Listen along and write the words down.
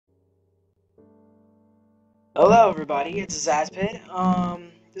Hello everybody, it's Zazpid. What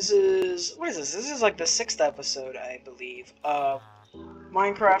is this? This is like the 6th episode, I believe, of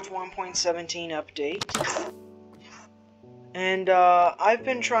Minecraft 1.17 update. And, I've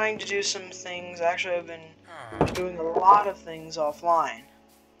been trying to do some things. Actually, I've been doing a lot of things offline.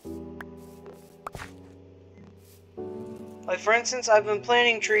 Like, for instance, I've been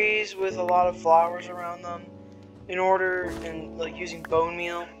planting trees with a lot of flowers around them like, using bone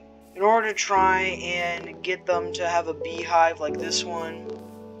meal, in order to try and get them to have a beehive like this one.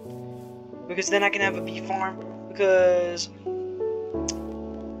 Because then I can have a bee farm. Because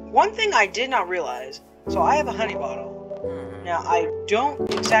one thing I did not realize, so I have a honey bottle. Now, I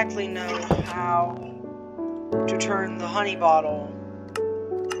don't exactly know how to turn the honey bottle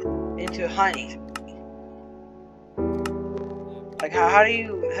into honey. Like, how do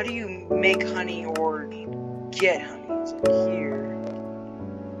you make honey or get honey? It's like here.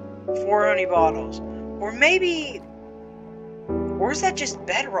 4 honey bottles. Or maybe, or is that just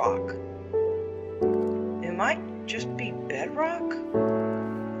bedrock? It might just be bedrock?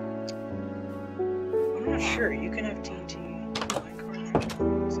 I'm not sure. You can have TNT.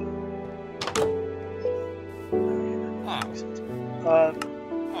 I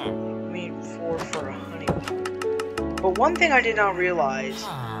mean, 4 for a honey. But one thing I did not realize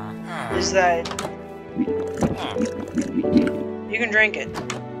is that you can drink it.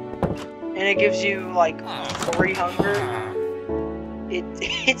 And it gives you, like, 3 hunger.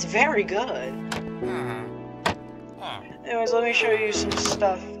 It's very good. Anyways, let me show you some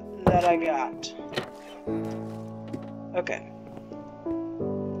stuff that I got. Okay.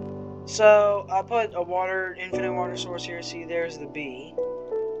 So, I put a infinite water source here. See, there's the bee.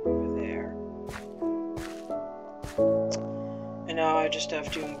 Over there. And now I just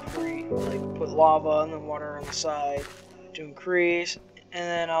have to put lava and then water on the side to increase. And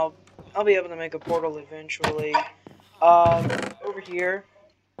then I'll be able to make a portal eventually. Over here,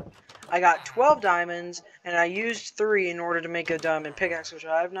 I got 12 diamonds, and I used 3 in order to make a diamond pickaxe, which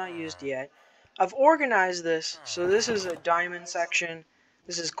I have not used yet. I've organized this, so this is a diamond section,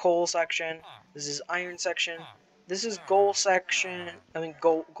 this is coal section, this is iron section, this is gold section,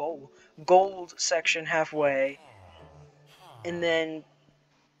 gold section halfway, and then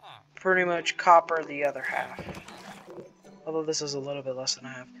pretty much copper the other half. Although this is a little bit less than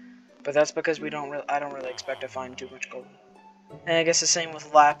half. But that's because I don't really expect to find too much gold. And I guess the same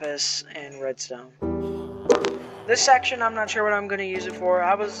with lapis and redstone. This section, I'm not sure what I'm going to use it for.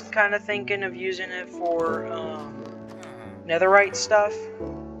 I was kind of thinking of using it for netherite stuff.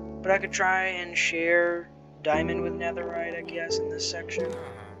 But I could try and share diamond with netherite, I guess, in this section.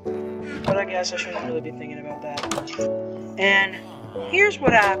 But I guess I shouldn't really be thinking about that. And here's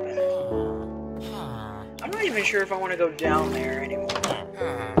what happened. I'm not even sure if I want to go down there anymore.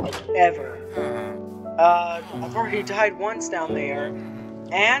 Ever. I've already died once down there,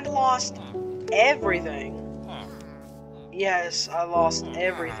 and lost everything. Yes, I lost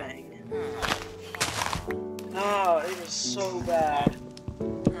everything. Oh, it was so bad.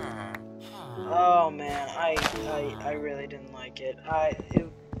 Oh man, I really didn't like it.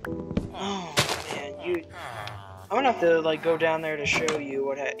 Oh man, I'm gonna have to like go down there to show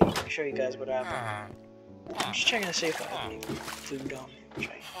you guys what happened. I'm just checking to see if I have any food on me.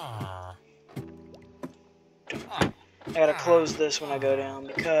 I gotta close this when I go down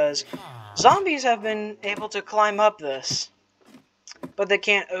because zombies have been able to climb up this, but they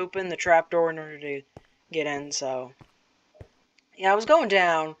can't open the trapdoor in order to get in. So yeah, I was going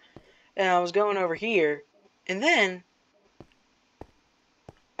down and I was going over here, and then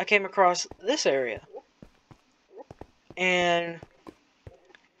I came across this area, and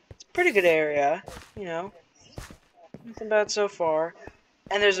it's a pretty good area, you know, nothing bad so far.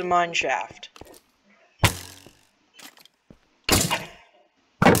 And there's a mine shaft.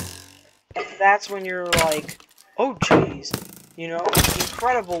 That's when you're like, oh jeez, you know,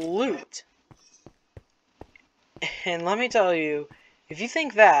 incredible loot. And let me tell you, if you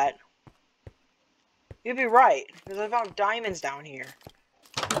think that, you'd be right, because I found diamonds down here.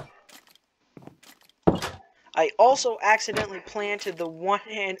 I also accidentally planted the one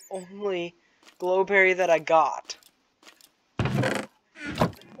and only glowberry that I got.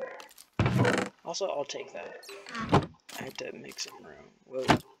 Also, I'll take that. I had to make some room. Whoa.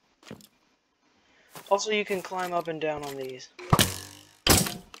 Also, you can climb up and down on these.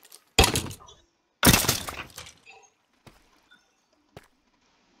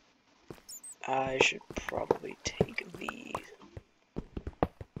 I should probably take these.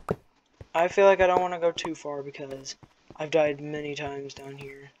 I feel like I don't want to go too far because I've died many times down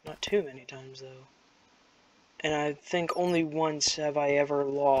here. Not too many times, though. And I think only once have I ever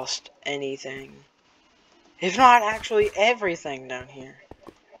lost anything. If not actually everything down here.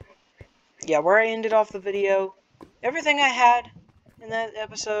 Yeah, where I ended off the video, everything I had in that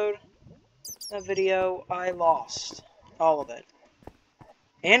episode, that video, I lost. All of it.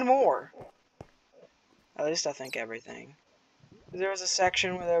 And more. At least I think everything. There was a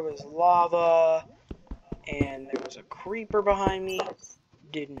section where there was lava, and there was a creeper behind me.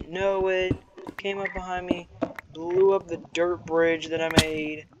 Didn't know it. Came up behind me, blew up the dirt bridge that I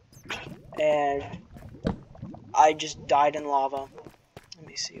made, and I just died in lava. Let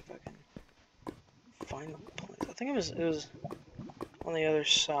me see if I can find the place. I think it was on the other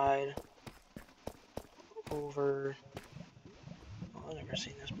side. Over. Oh, I've never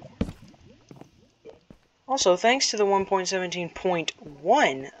seen this before. Also, thanks to the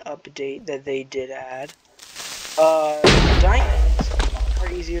 1.17.1 update that they did add, diamonds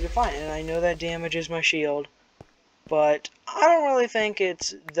are easier to find, and I know that damages my shield, but I don't really think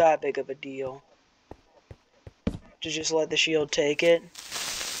it's that big of a deal to just let the shield take it.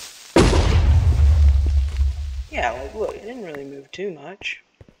 Yeah, like, look, it didn't really move too much.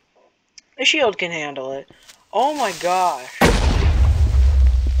 The shield can handle it. Oh my gosh.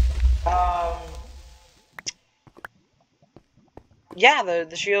 Yeah,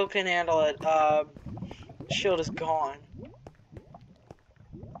 the shield can handle it. The shield is gone.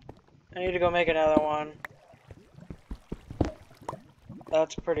 I need to go make another one.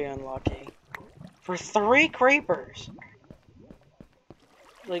 That's pretty unlucky. For 3 creepers!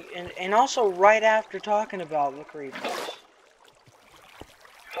 Like, and also right after talking about the creepers.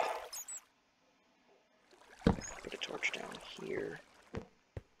 Put a torch down here.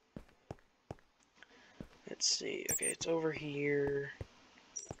 Let's see. Okay, it's over here.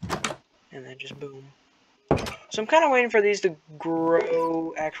 And then just boom. So I'm kind of waiting for these to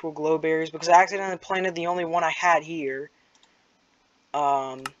grow actual glow berries because I accidentally planted the only one I had here.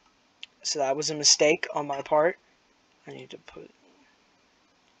 So that was a mistake on my part. I need to put...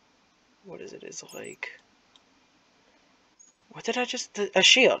 What is it? It's like... What did I just... A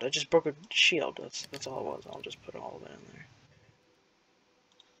shield. I just broke a shield. That's all it was. I'll just put all of it in there.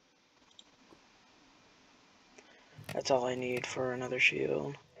 That's all I need for another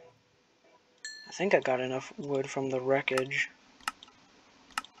shield. I think I got enough wood from the wreckage.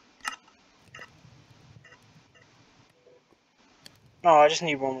 Oh, I just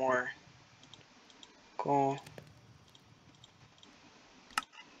need one more. Cool.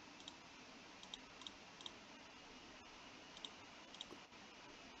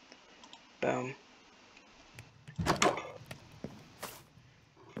 Boom.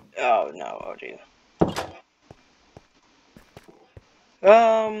 Oh, no. Oh, dude.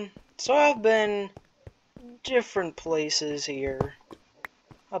 So I've been different places here.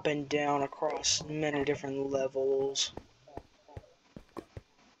 Up and down across many different levels.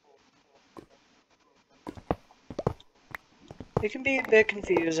 It can be a bit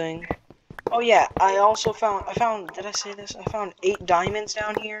confusing. Oh yeah, I found, did I say this? I found 8 diamonds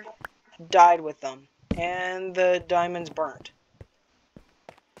down here. Died with them. And the diamonds burnt.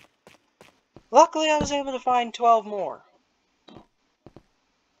 Luckily, I was able to find 12 more.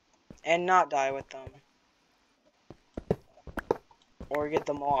 And not die with them. Or get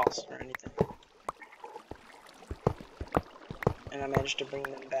them lost or anything. And I managed to bring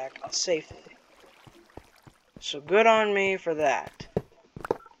them back safely. So good on me for that.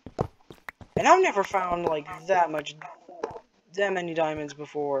 And I've never found like that many diamonds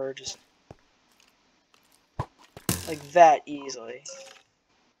before, just like that easily.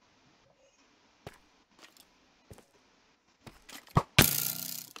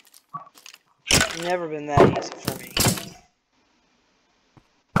 Never been that easy for me.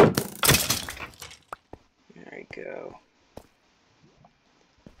 There we go.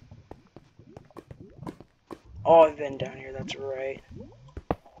 Oh, I've been down here, that's right.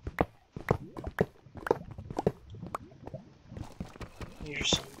 Here's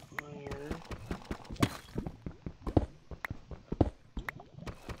some iron.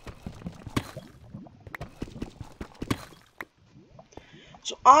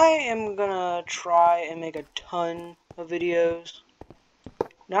 So I am gonna try and make a ton of videos.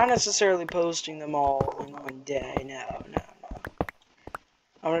 Not necessarily posting them all in one day, no.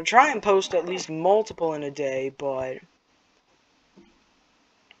 I'm gonna try and post at least multiple in a day, but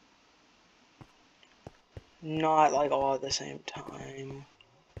not like all at the same time.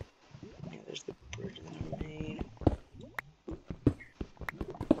 Yeah, there's the bridge that I made.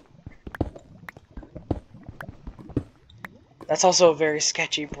 That's also a very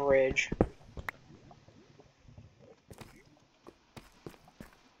sketchy bridge.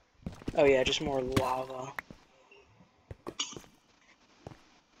 Oh yeah, just more lava.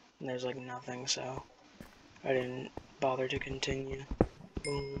 And there's like nothing, so I didn't bother to continue.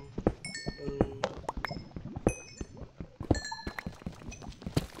 Boom, boom,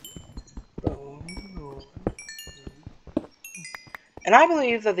 boom, boom. And I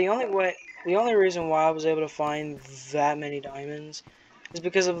believe that the only reason why I was able to find that many diamonds is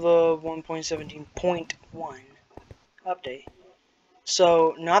because of the 1.17.1 update.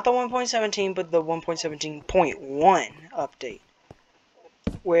 So, not the 1.17, but the 1.17.1 update,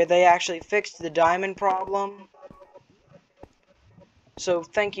 where they actually fixed the diamond problem. So,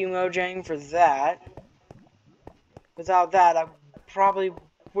 thank you, Mojang, for that. Without that, I probably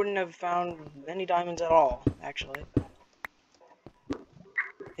wouldn't have found any diamonds at all, actually.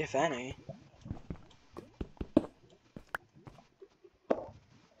 If any.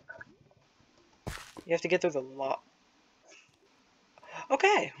 You have to get through the lot.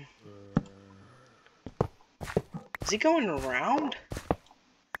 Okay. Is he going around?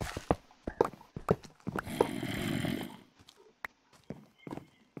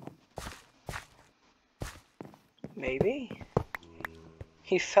 Maybe.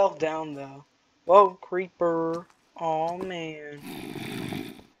 He fell down, though. Whoa, creeper. Aw, man.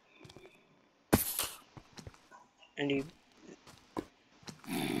 And he...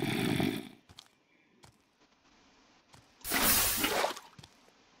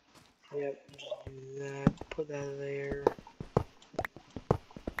 Yep, just do that. Put that there.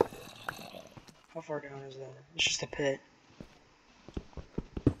 How far down is that? It's just a pit.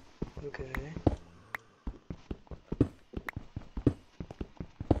 Okay.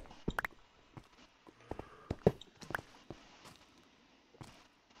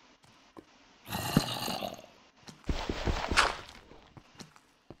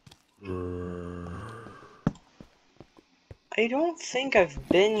 I don't think I've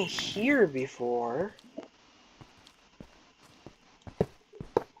been here before.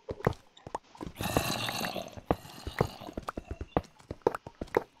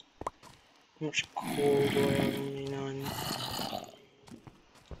 How much coal do I have? Only none.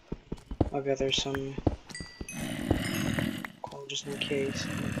 I'll gather some coal just in case.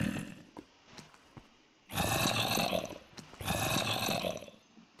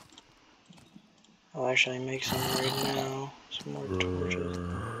 I'll actually make some right now. Some more torches.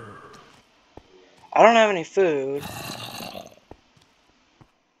 I don't have any food.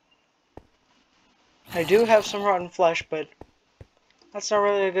 I do have some rotten flesh, but that's not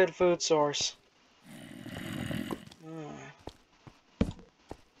really a good food source.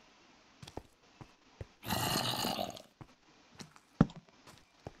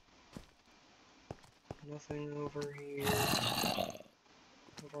 Nothing over here.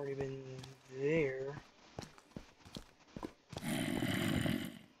 I've already been there.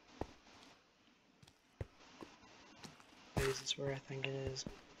 Wait, is this where I think it is?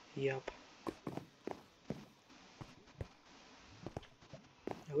 Yup.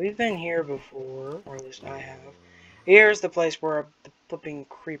 We've been here before, or at least I have. Here's the place where the flipping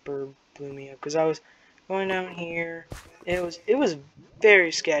creeper blew me up, because I was going down here. It was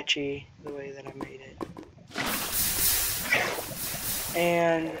very sketchy the way that I made it.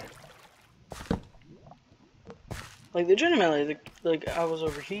 And like legitimately, like I was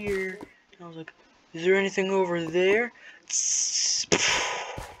over here, and I was like, "Is there anything over there?"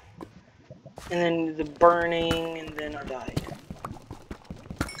 And then the burning, and then I died.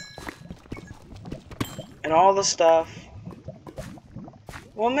 And all the stuff.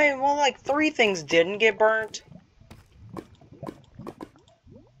 Well, maybe like 3 things didn't get burnt.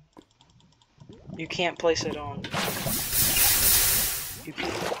 You can't place it on. You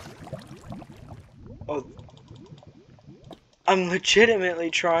can't. Oh, I'm legitimately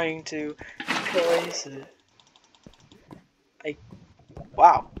trying to place it.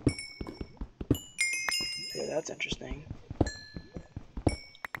 Wow. Yeah, that's interesting.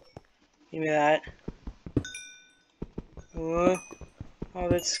 Give me that. I'm a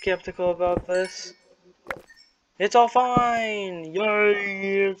bit skeptical about this. It's all fine!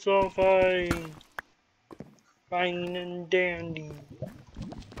 Yay! It's all fine! Fine and dandy.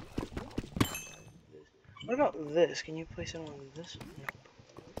 What about this? Can you place it on this? Nope.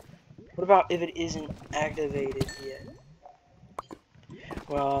 What about if it isn't activated yet?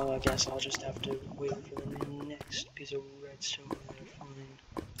 Well, I guess I'll just have to wait for the next piece of redstone that I find.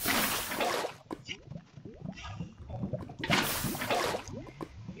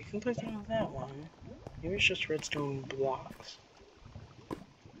 You can place it on that one. Maybe it's just redstone blocks.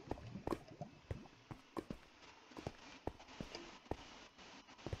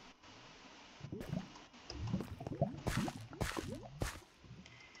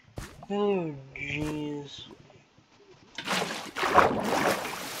 Oh, jeez.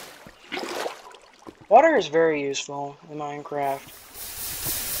 Water is very useful in Minecraft.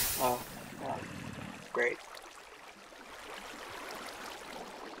 Oh, well, great.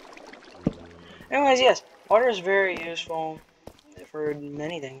 Anyways, yes, water is very useful for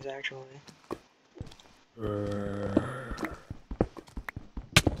many things, actually.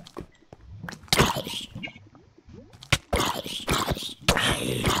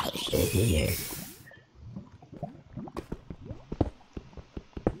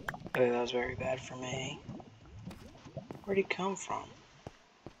 Okay, that was very bad for me. Where'd he come from?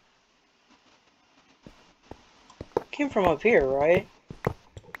 Came from up here, right?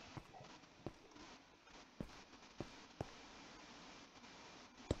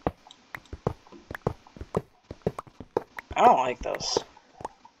 I don't like this.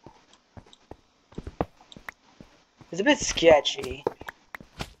 It's a bit sketchy.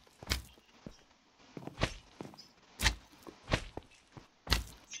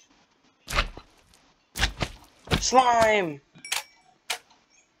 Slime!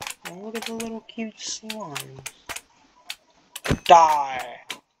 Oh, look at the little cute slime. Die!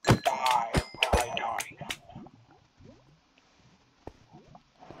 Die! Die! Die!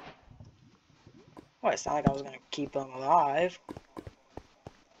 Well, it's not like I was gonna keep them alive.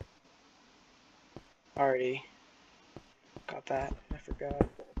 Already got that. I forgot.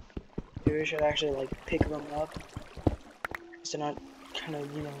 Maybe I should actually, like, pick them up. So not kind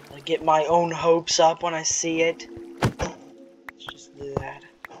of, you know, like, get my own hopes up when I see it. Let's just do that.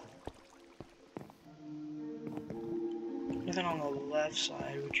 Nothing on the left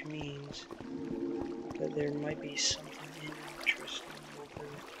side, which means that there might be something interesting over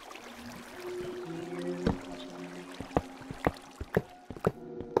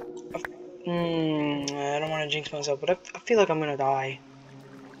here. I don't want to jinx myself, but I feel like I'm gonna die.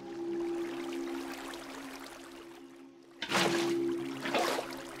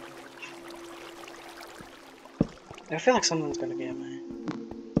 I feel like something's gonna get me.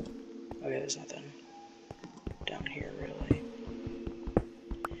 Okay, there's nothing down here, really.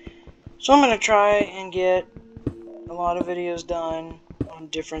 So I'm gonna try and get a lot of videos done on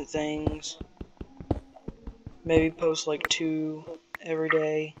different things. Maybe post like 2 every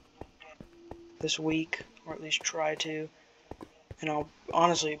day this week, or at least try to. And I'll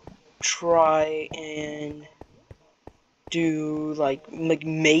honestly try and do like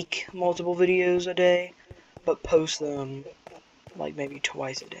make multiple videos a day, but post them like maybe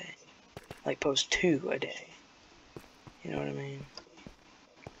twice a day. Like post 2 a day. You know what I mean?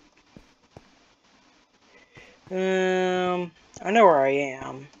 I know where I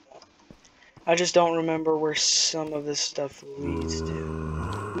am. I just don't remember where some of this stuff leads to.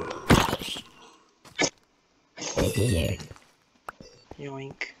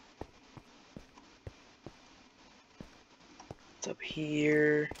 Yoink. It's up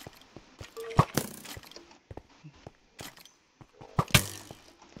here.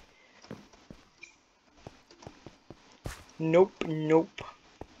 Nope, nope.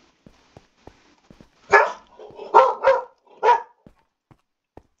 Oh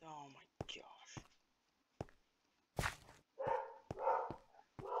my gosh.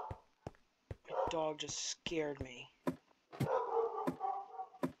 My dog just scared me.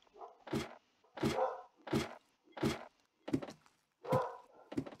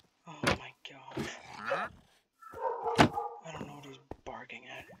 Oh my gosh. I don't know what he's barking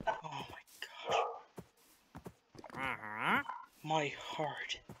at. Oh my gosh. My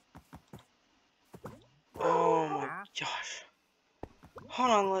heart. Oh my gosh.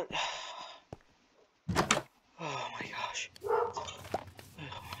 Hold on, oh my gosh. Oh my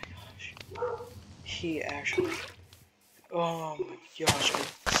gosh. He actually... Oh my gosh, I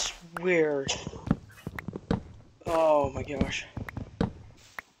swear. Oh my gosh.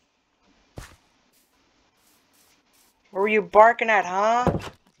 What were you barking at, huh?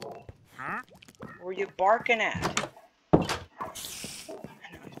 What were you barking at? I know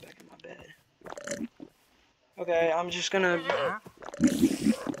he's back in my bed. Okay, I'm just gonna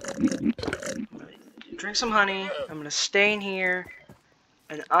drink some honey. I'm gonna stay in here,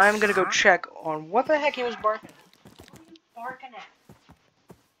 and I'm gonna go check on what the heck he was barking at. Barking at.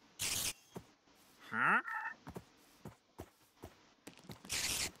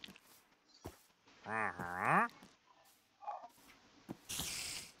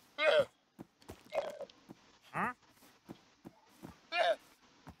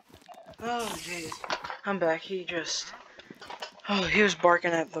 Oh jeez, I'm back. He was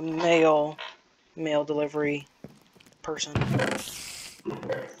barking at the mail delivery person.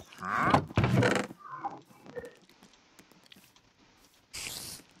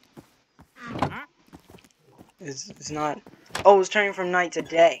 It's not. Oh, it's turning from night to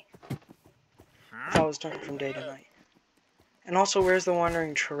day. I thought it was turned from day to night. And also, where's the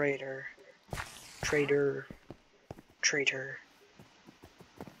wandering traitor? Traitor.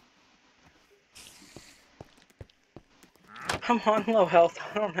 I'm on low health.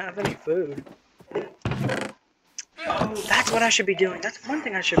 I don't have any food. Oh, that's what I should be doing. That's one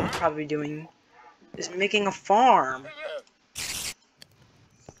thing I should probably be doing. Is making a farm.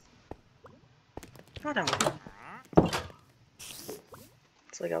 I don't know.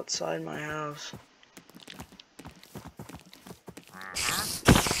 It's like outside my house.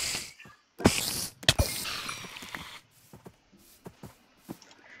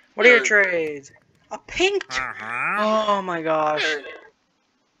 What are your trades? A pink? Oh my gosh.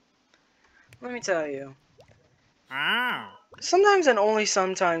 Let me tell you. Sometimes and only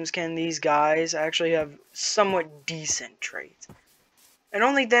sometimes can these guys actually have somewhat decent traits. And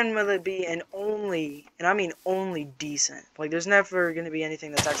only then will it be and I mean only decent. Like there's never going to be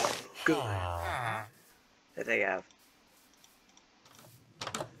anything that's actually good that they have.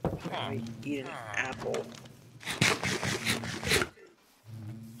 Let me eat an apple.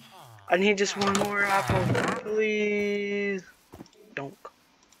 I need just one more apple, please. Donk.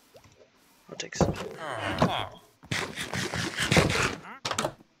 I'll take some.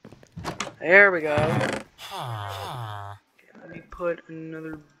 There we go. Okay, let me put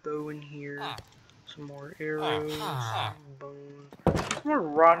another bow in here. Some more arrows, some bones, some more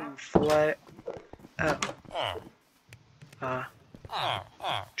rotten flesh.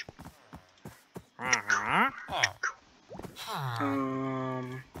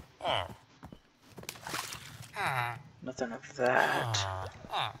 Nothing of that.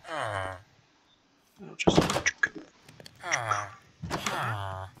 I'll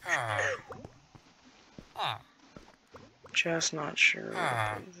just not sure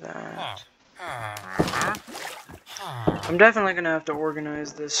about that. I'm definitely gonna have to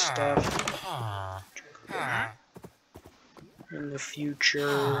organize this stuff in the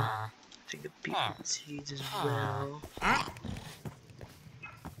future. Take the beetroot seeds as well.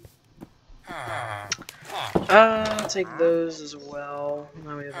 I'll take those as well.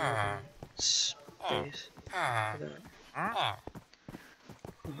 Now we have enough space for that.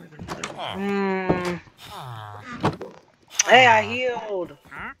 Hey, I healed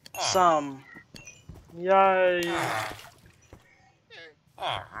some. Yay.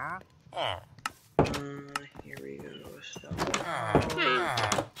 Here we go.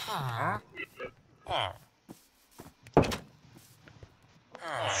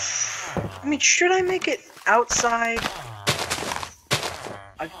 I mean, should I make it outside?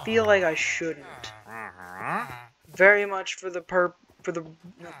 I feel like I shouldn't. Very much for the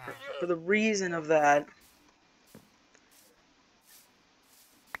reason of that.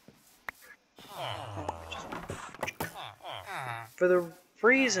 For the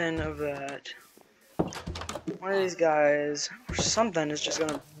reason of that, one of these guys or something is just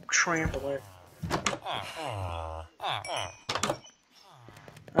gonna trample it.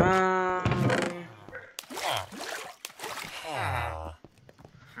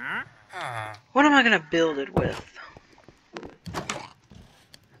 What am I gonna build it with?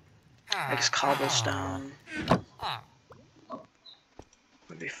 I guess cobblestone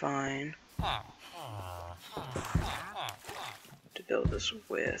would be fine to build this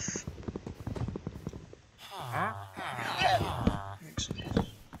with.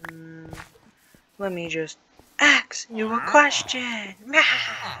 Let me just ask you a question.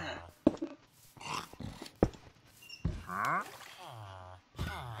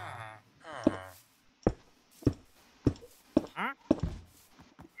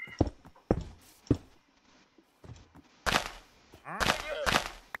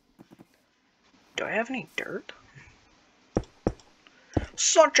 Do I have any dirt?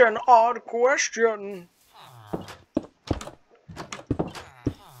 Such an odd question.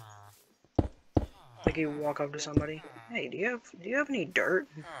 Like you walk up to somebody, hey, do you have any dirt?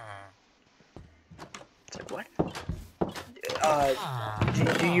 It's like, what?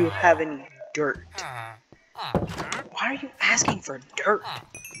 Do you have any dirt? Why are you asking for dirt?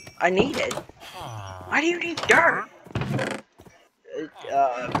 I need it. Why do you need dirt?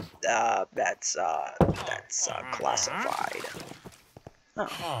 That's classified.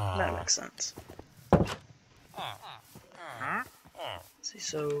 Oh, that makes sense. Let's see,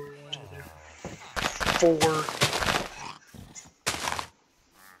 so 1, 2, 3, 4.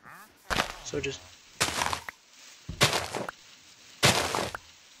 So just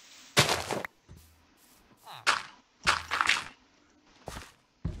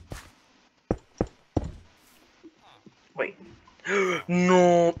wait.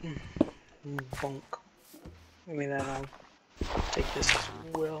 No. Bonk. Give me that. I'll take this as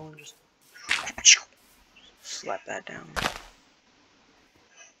well and just Slap that down.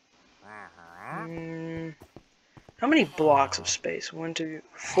 How many blocks of space? 1, 2,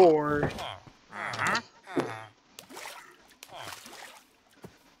 4.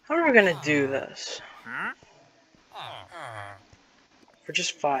 How are we gonna do this? For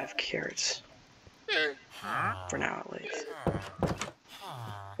just 5 carrots. For now, at least.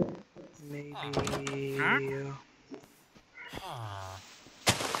 Maybe...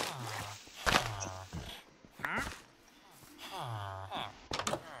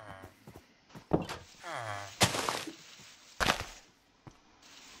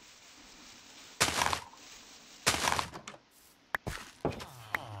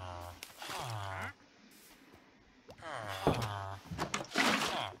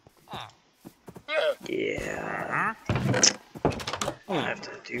 Yeah. I'm gonna have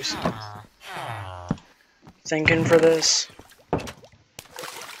to do some thinking for this.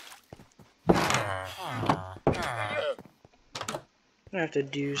 I'm gonna have to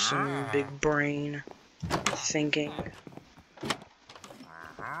do some big brain thinking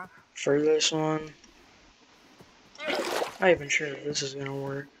for this one. I'm not even sure if this is gonna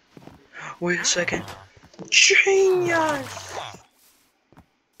work. Wait a second. Genius!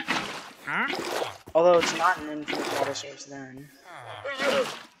 Although it's not an infinite water source then.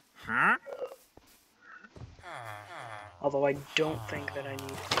 Although I don't think that I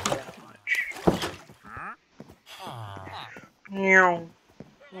need that much. Meow.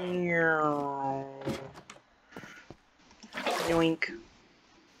 Meow. Yoink.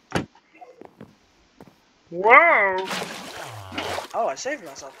 Whoa! Oh, I saved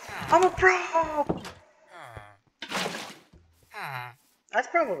myself. I'm a pro! That's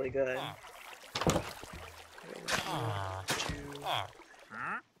probably good. 1, 2,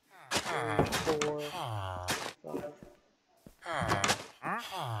 3, 4, 5.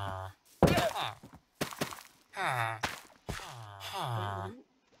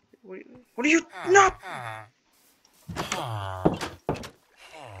 What are you? No! No,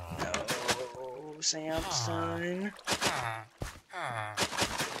 Samson.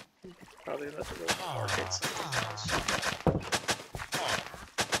 Probably about to go to market something else.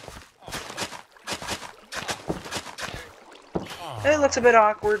 It looks a bit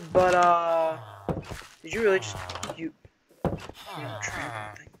awkward, but did you really just you know,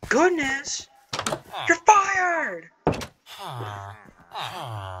 thank goodness, you're fired. I'll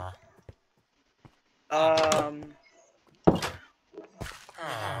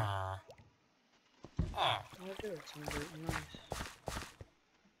do it. Something nice.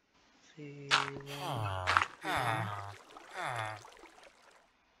 See,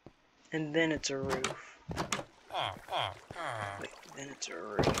 and then it's a roof. Wait, then it's a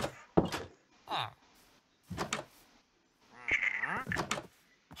roof.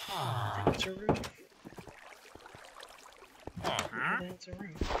 Then it's a roof. Then it's a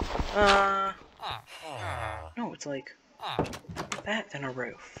roof. No, it's like that, then a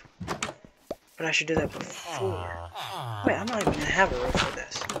roof. But I should do that before. Wait, I'm not even gonna have a roof for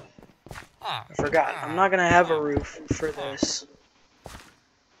this. I forgot. I'm not gonna have a roof for this.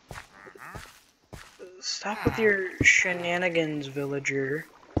 Stop with your shenanigans, villager.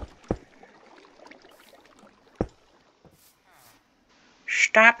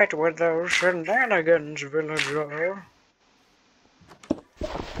 Stop it with those shenanigans, villager.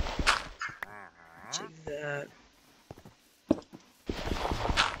 Take that.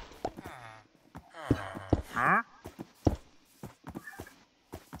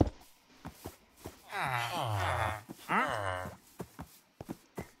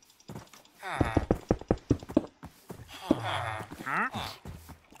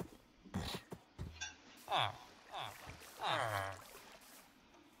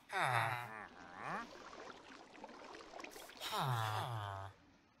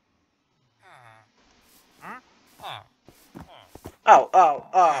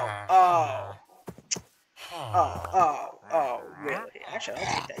 Oh, really? Actually,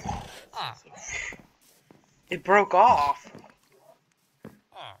 I'll take that. It broke off.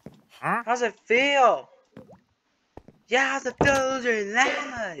 How's it feel? Yeah, how's it feel? Those are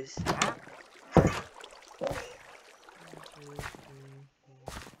llamas. 1, 2, 3, 4,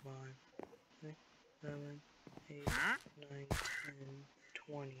 5, 6, 7, 8, 9, 10,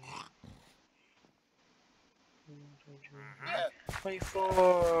 20.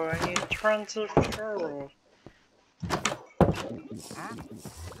 24. I need tons of fur.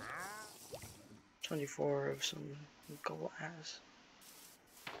 24 of some glass.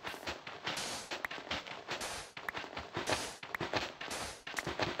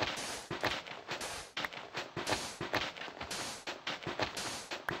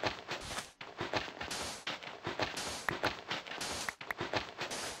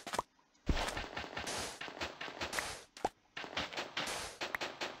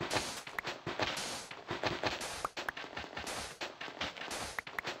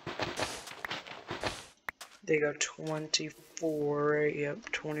 They go 24, right?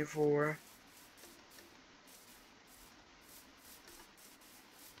 Yep, 24.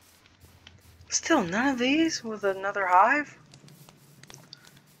 Still none of these with another hive?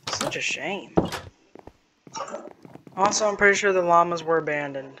 Such a shame. Also, I'm pretty sure the llamas were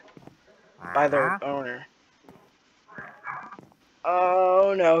abandoned by their owner.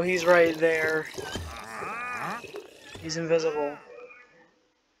 Oh no, he's right there. He's invisible.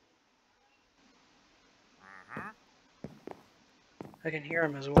 I can hear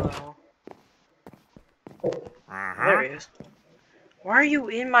him as well. There he is. Why are you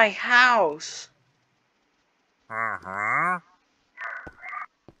in my house?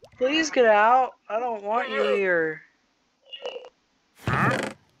 Please get out. I don't want you here. Oh.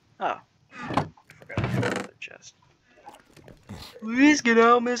 Forgot to get the chest. Please get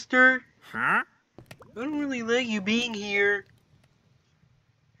out, mister. I don't really like you being here.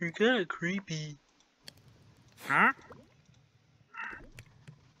 You're kinda creepy.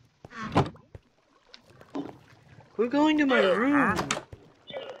 We're going to my room.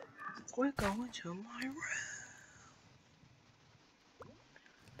 We're going to my room.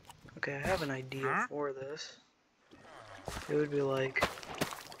 Okay, I have an idea for this. It would be like...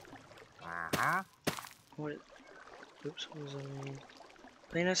 What? Oops, what does that mean?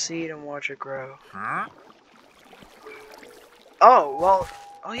 Plant a seed and watch it grow. Oh, well...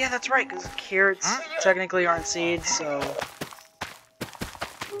 Oh yeah, that's right, because carrots technically aren't seeds, so...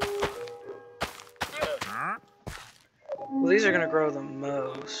 Well, these are gonna grow the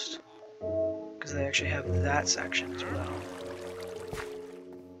most. Because they actually have that section as well.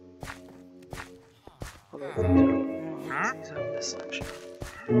 Although these have this section.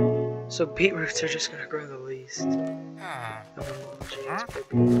 So beetroots are just gonna grow the least. Emojis for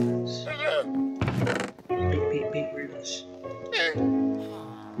beetroots. Beetroots.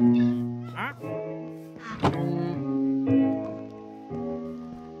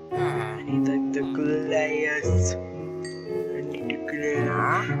 I need the glass. I need the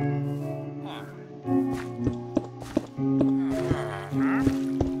glass.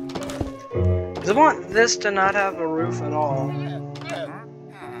 Because I want this to not have a roof at all.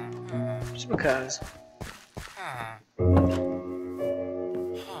 Just because.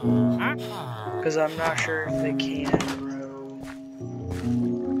 Because I'm not sure if they can grow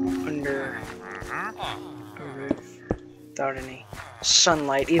under a roof without any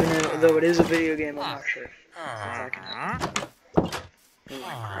sunlight. Even though it is a video game, I'm not sure if that can happen in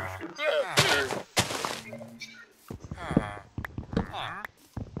Minecraft.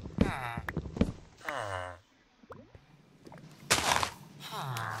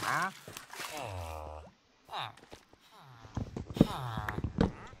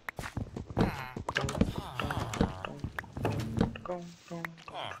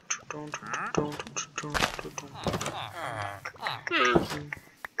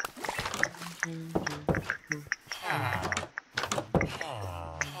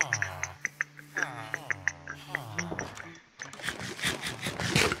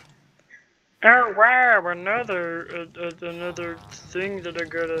 Oh wow, another thing that I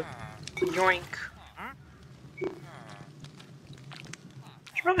gotta yoink.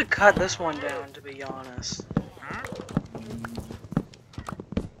 Should probably cut this one down, to be honest.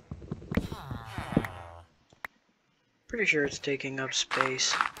 Pretty sure it's taking up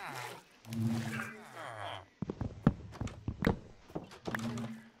space.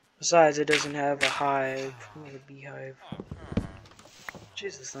 Besides, it doesn't have a hive. Ooh, a beehive.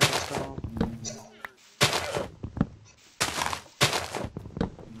 Jesus, that is tall.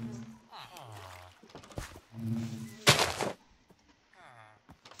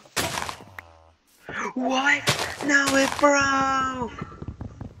 What? No, it broke!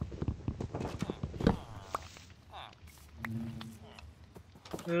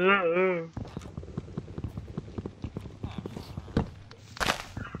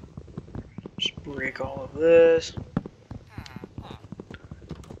 Just break all of this.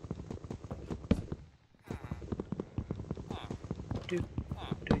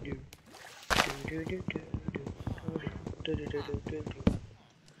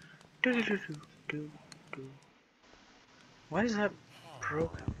 Why is that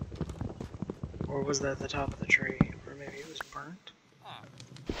broken? Or was that the top of the tree? Or maybe it was burnt?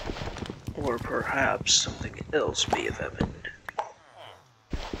 Or perhaps something else may have happened.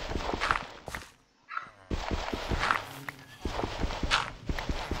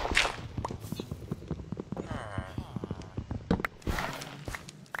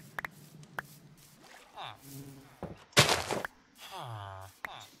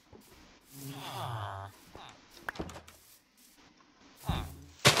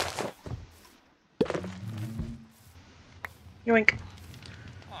 Yoink.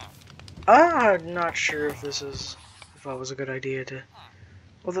 I'm not sure if that was a good idea to.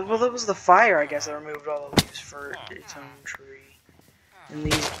 Well, that was the fire, I guess, that removed all the leaves for its own tree. And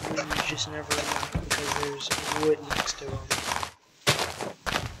these leaves just never enough because there's wood next to them.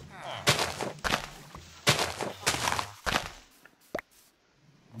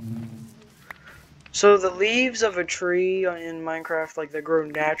 So the leaves of a tree in Minecraft, like, they grow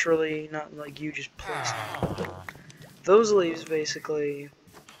naturally, not like you just place them. Those leaves, basically,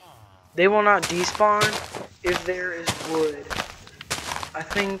 they will not despawn if there is wood. I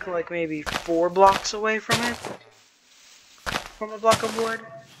think, like, maybe 4 blocks away from it. From a block of wood.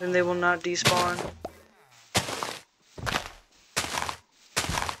 Then they will not despawn.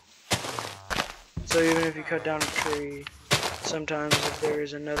 So even if you cut down a tree, sometimes if there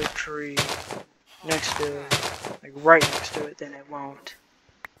is another tree next to it, like right next to it, then it won't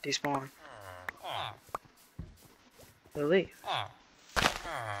despawn. The leaf. I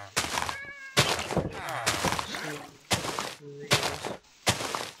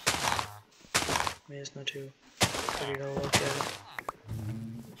mean, it's not too pretty to look at.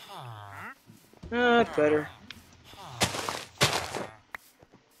 It's better.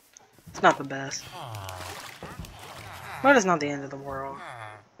 It's not the best. But it's not the end of the world.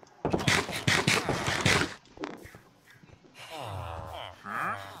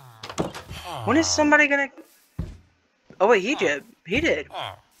 When is somebody gonna... Oh wait, he did. He did.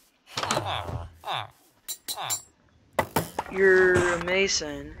 You're a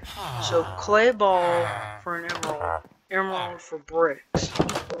mason. So clay ball for an emerald. Emerald for bricks.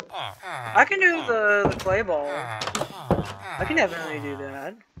 I can do the clay ball. I can definitely do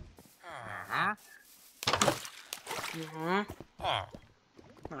that.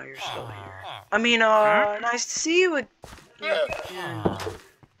 Oh, you're still here. I mean, nice to see you again.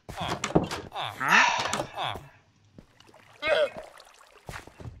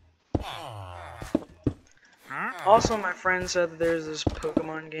 Also, my friend said that there's this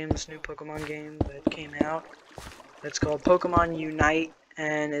Pokemon game, this new Pokemon game that came out. It's called Pokemon Unite,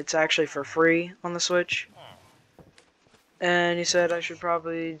 and it's actually for free on the Switch. And he said I should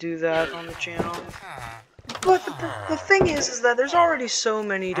probably do that on the channel. But the thing is that there's already so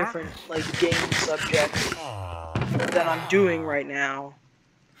many different, like, game subjects that I'm doing right now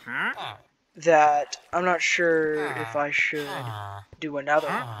that I'm not sure if I should do another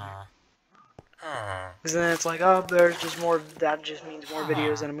one. Because then it's like, oh, there's just more, that just means more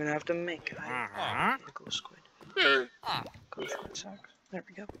videos that I'm going to have to make. Go squid. Go for it, sucks. There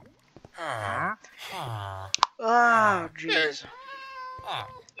we go. Oh, jeez.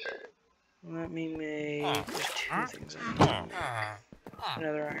 Let me make, there's 2 things I need to make.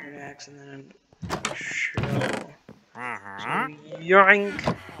 Another iron axe and then a shovel. So,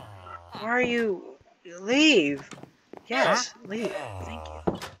 yoink! Why are you? Leave! Yes, leave. Thank you.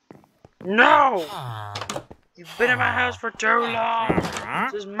 No! You've been in my house for too long!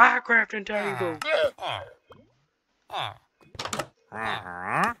 This is my crafting table!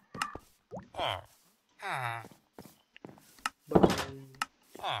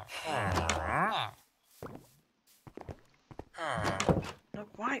 Look,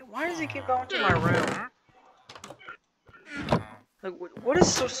 why does he keep going to my room? Like, what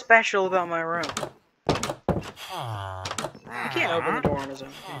is so special about my room? I can't open the door on his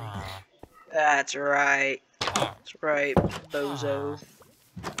own. That's right. That's right, bozo.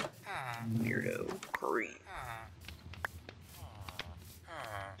 Weirdo. Creep.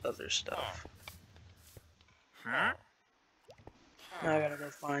 Other stuff. Now I gotta go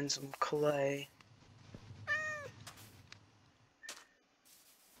find some clay.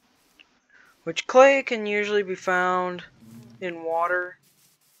 Which clay can usually be found in water.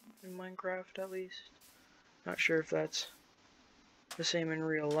 In Minecraft, at least. Not sure if that's the same in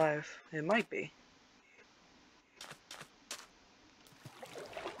real life. It might be.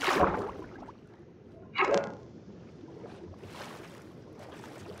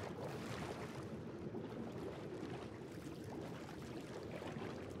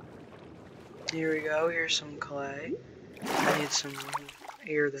 Here we go, here's some clay. I need some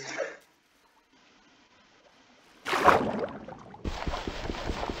air there.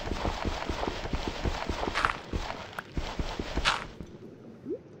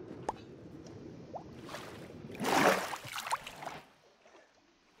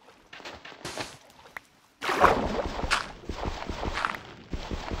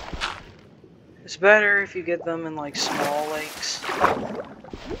 It's better if you get them in like small lakes.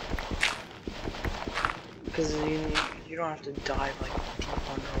 Because you don't have to dive like deep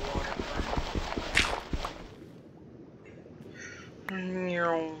underwater.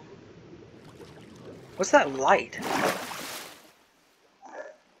 What's that light?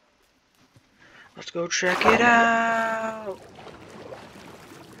 Let's go check it out.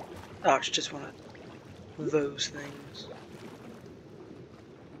 Oh, it's just one of those things.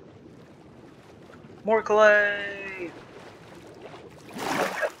 More clay.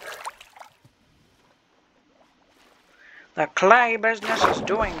 The clay business is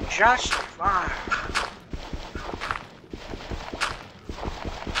doing just fine.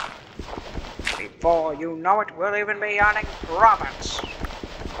 Before you know it, we'll even be earning profits.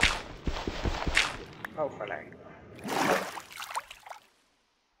 Hopefully.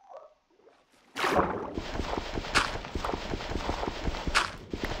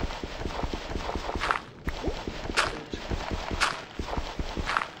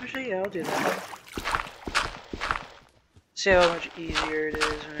 Actually, yeah, I'll do that. See how much easier it is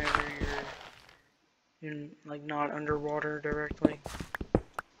whenever you're in, like, not underwater directly.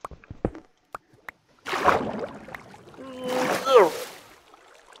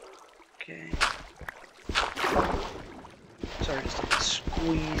 Okay. Sorry, just had to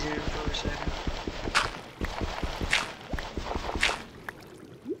squeeze in for a second.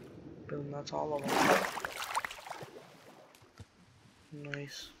 Boom, that's all of them.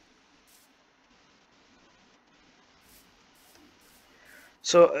 Nice.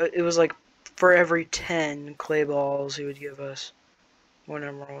 So it was like for every 10 clay balls he would give us 1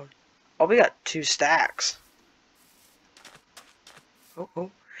 emerald. Oh, we got 2 stacks.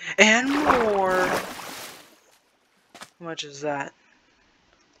 Oh. And more! How much is that?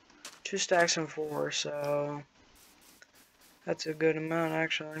 2 stacks and 4, so that's a good amount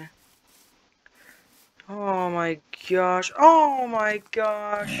actually. Oh my gosh. Oh my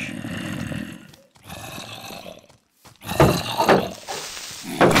gosh.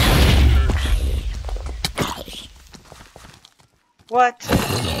 What?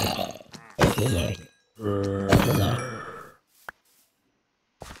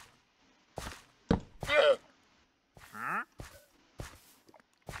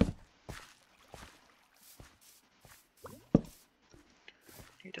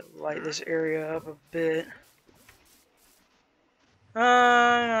 Need to light this area up a bit.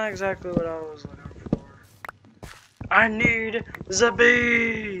 Not exactly what I was looking for. I need the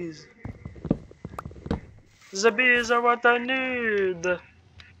bees! The bees are what I need!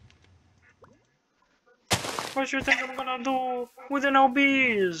 What you think I'm gonna do with no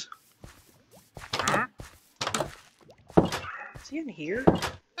bees? Is he in here?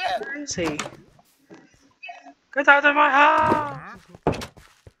 Where is he? Get out of my house!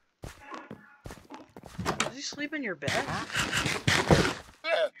 Does he sleep in your bed?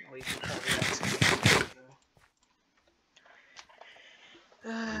 Oh, you can probably ask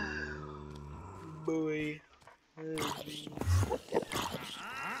him. Boy.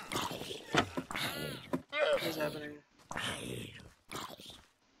 What's happening?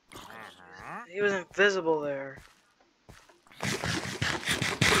 He was invisible there.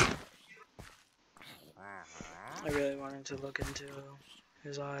 I really wanted to look into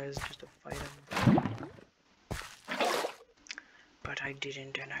his eyes just to fight him. But I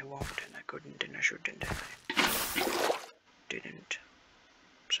didn't, and I won't, and I couldn't, and I shouldn't, and I didn't.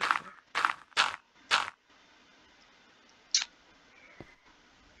 So.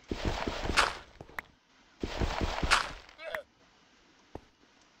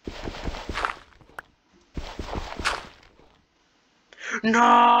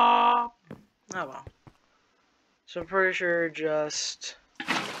 No! Oh well. So I'm pretty sure just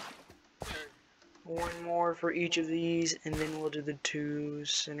 1 more for each of these, and then we'll do the 2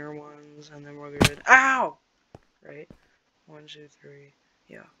 center ones, and then we're good. Ow! Right? 1, 2, 3.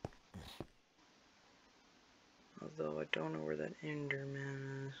 Yeah. Although I don't know where that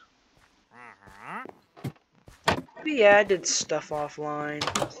Enderman is. Maybe yeah, I did stuff offline.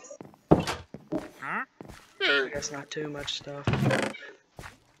 I guess not too much stuff.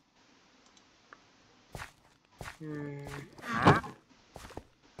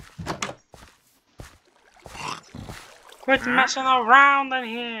 Quit messing around in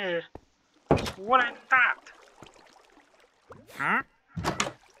here! What ain't that? I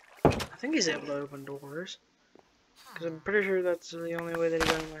think he's able to open doors. Because I'm pretty sure that's the only way that he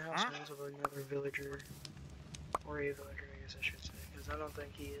got in my house was with another villager. Or a villager, I guess I should say. Because I don't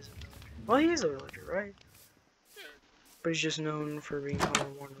think he is a villager. Well, he is a villager, right? But he's just known for being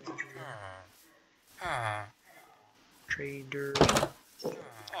called one villager. Trader.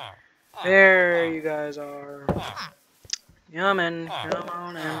 There you guys are. Come in, come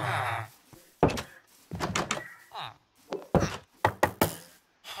on in.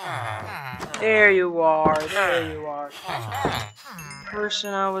 There you are, there you are.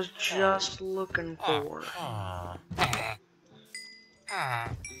 Person I was just looking for.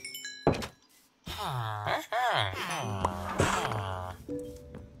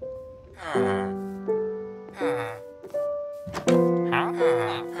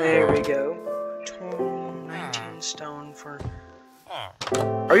 There we go. 19 stone for...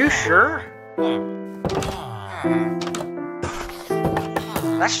 Are you sure?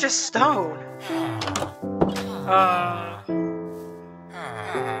 That's just stone. I'm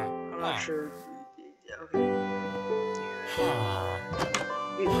not sure. Okay.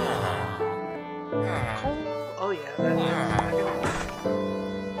 Coal? Oh yeah,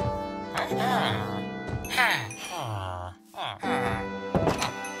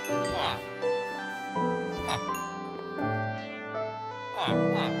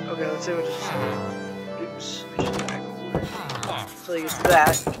 okay, let's see what it says. Oops, I just back away. So you get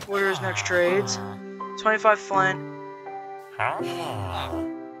that. What are his next trades? 25 flint. Not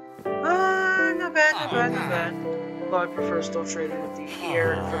bad, not bad, not bad. Although I prefer still trading with the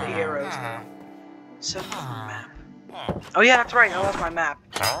air for the arrows. So map. Oh yeah, that's right. I lost my map.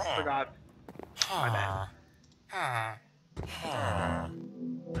 Forgot. My bad.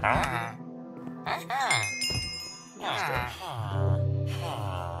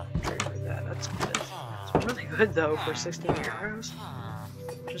 Trade for that. That's good. It's really good though for 16 arrows.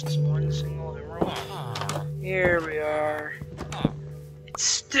 Just one single emerald. Here we are. It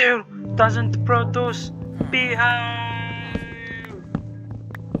still doesn't produce beehive.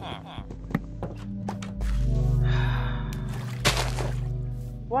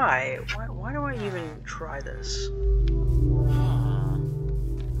 Why? Why do I even try this?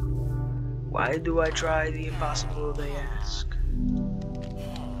 Why do I try the impossible, they ask?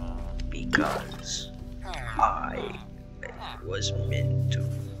 Because I was meant to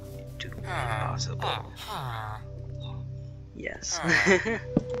do impossible. Yes.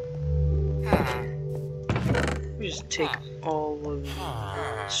 We just take all of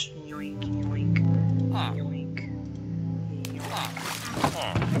this. Yoink, yoink, yoink, yoink.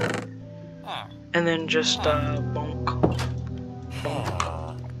 And then just bonk, bonk, bonk, bonk,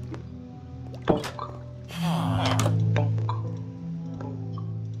 bonk,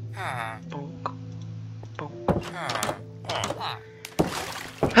 bonk, bonk.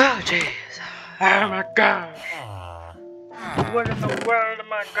 Oh jeez. Oh my gosh. What in the world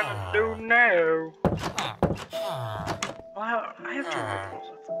am I gonna do now? Well, I have two ripples,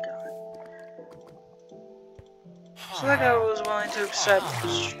 I forgot. So that guy was willing to accept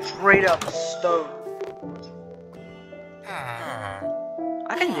straight up stone.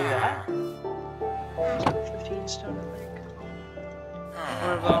 I can do that. 15 stone, I think.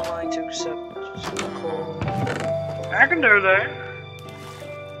 What if I'm willing to accept just coal? I can do that.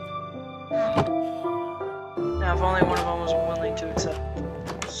 Now, if only one of them was willing to accept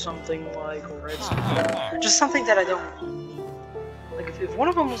something like redstone. Just something that I don't need. Like, if one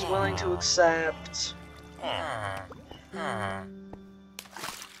of them was willing to accept...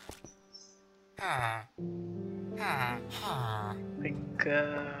 Like,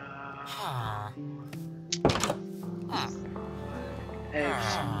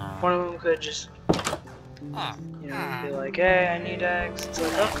 eggs. One of them could just, you know, be like, hey, I need eggs. It's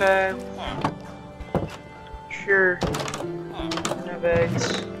like, okay. Sure. No eggs.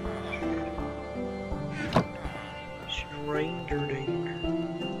 Stranger danger.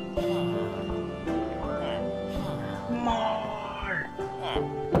 More.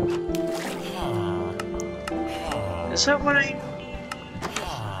 Is that what I need?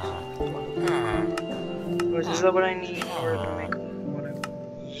 Or is that what I need in order to make one?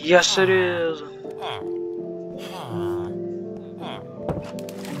 Yes, it is.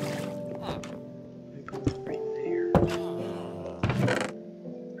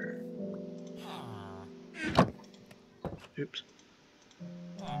 Oops.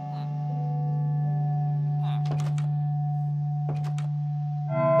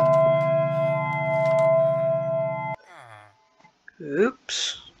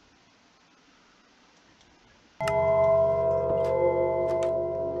 Oops.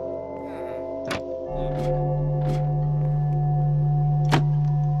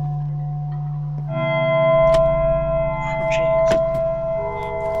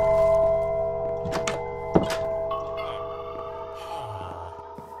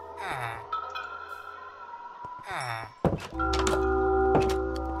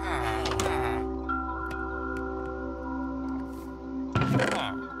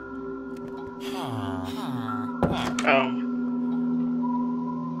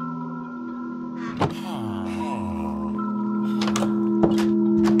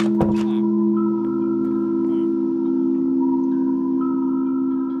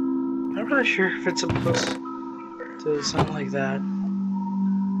 I'm not sure if it's supposed to sound like that.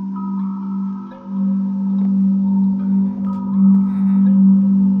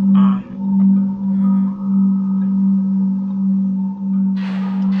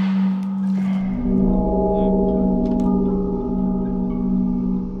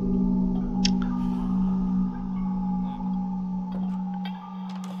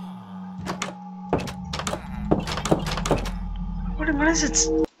 is it?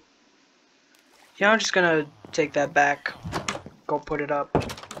 Yeah, I'm just gonna take that back. Go put it up.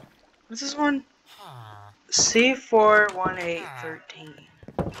 What's this one? C41813.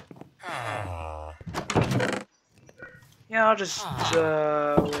 Yeah, I'll just,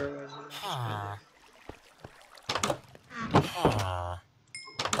 where was it?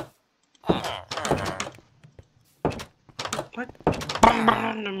 What?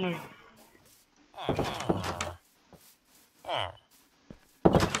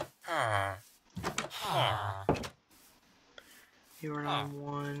 You are not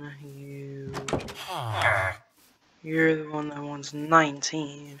one, you're the one that wants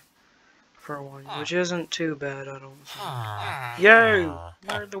 19 for one, which isn't too bad, I don't think. Yo!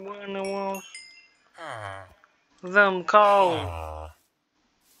 You're the one that wants them coal.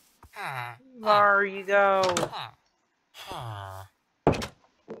 There you go.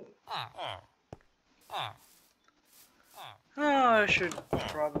 Oh, I should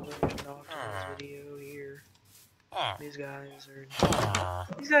probably end off today's video here. These guys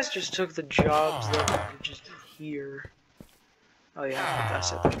just took the jobs that were just here. Oh yeah, I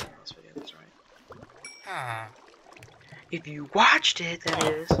said that in the last video, that's right. If you watched it, that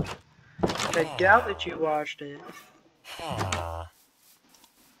is. I doubt that you watched it.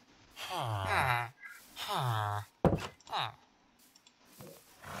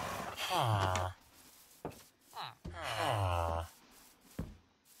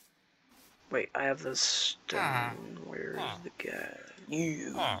 Wait, I have the stone. Where's the guy?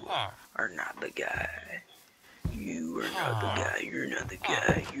 You are not the guy. You are not the guy. You're not the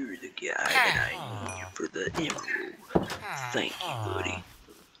guy. You're the guy, and I need you for the emerald. Thank you, buddy.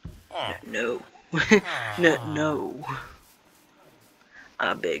 No. No.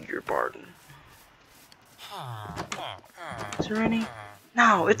 I beg your pardon. Is there any?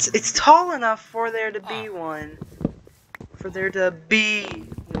 No, it's tall enough for there to be one. For there to be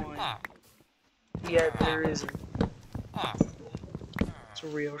one. Yet there isn't. It's a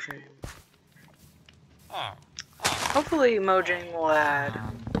real shame. Hopefully Mojang will add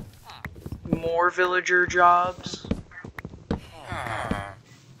more villager jobs.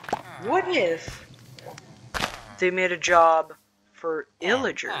 What if they made a job for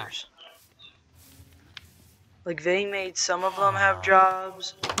illagers? Like, they made some of them have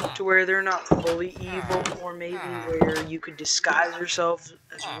jobs to where they're not fully evil, or maybe where you could disguise yourself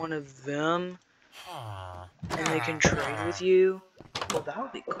as one of them, and they can trade with you. Well, that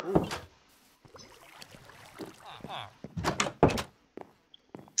would be cool.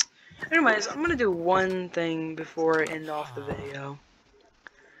 Anyways, I'm gonna do one thing before I end off the video.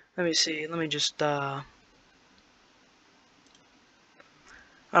 Let me see, let me just, I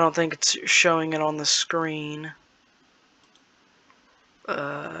don't think it's showing it on the screen.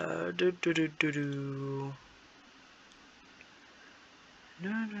 Do.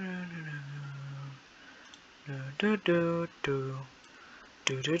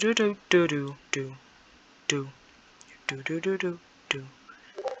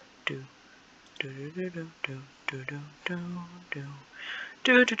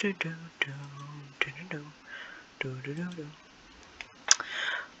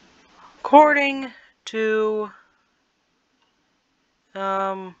 According to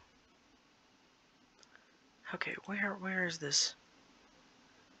okay, where is this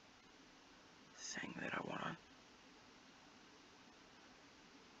thing that I wanna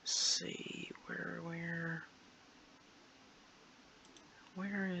see? Where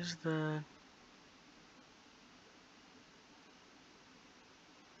is the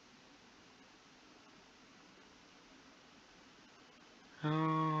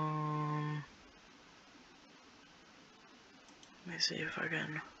let me see if I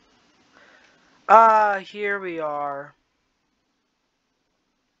can. Here we are.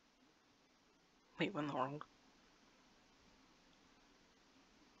 Wait, went wrong.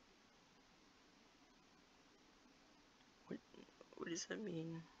 What does that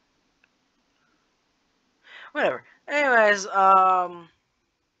mean? Whatever. Anyways,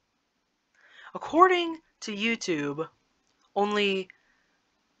 according to YouTube, only,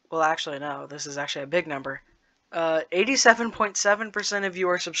 well, actually, no, this is actually a big number. 87.7% of you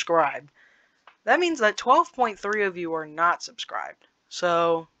are subscribed. That means that 12.3 of you are not subscribed.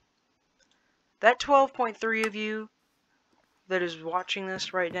 So, that 12.3 of you that is watching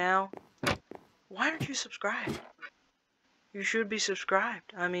this right now, why aren't you subscribed? You should be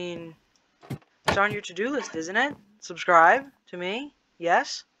subscribed. I mean, it's on your to-do list, isn't it? Subscribe to me.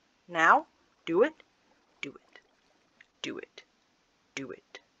 Yes? Now? Do it. Do it. Do it. Do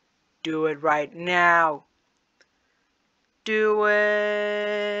it. Do it right now. Do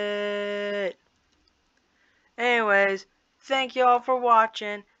it. Anyways, Thank y'all for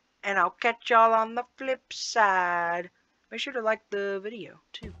watching, and I'll catch y'all on the flip side. Make sure to like the video,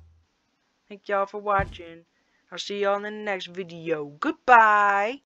 too. Thank y'all for watching. I'll see y'all in the next video. Goodbye!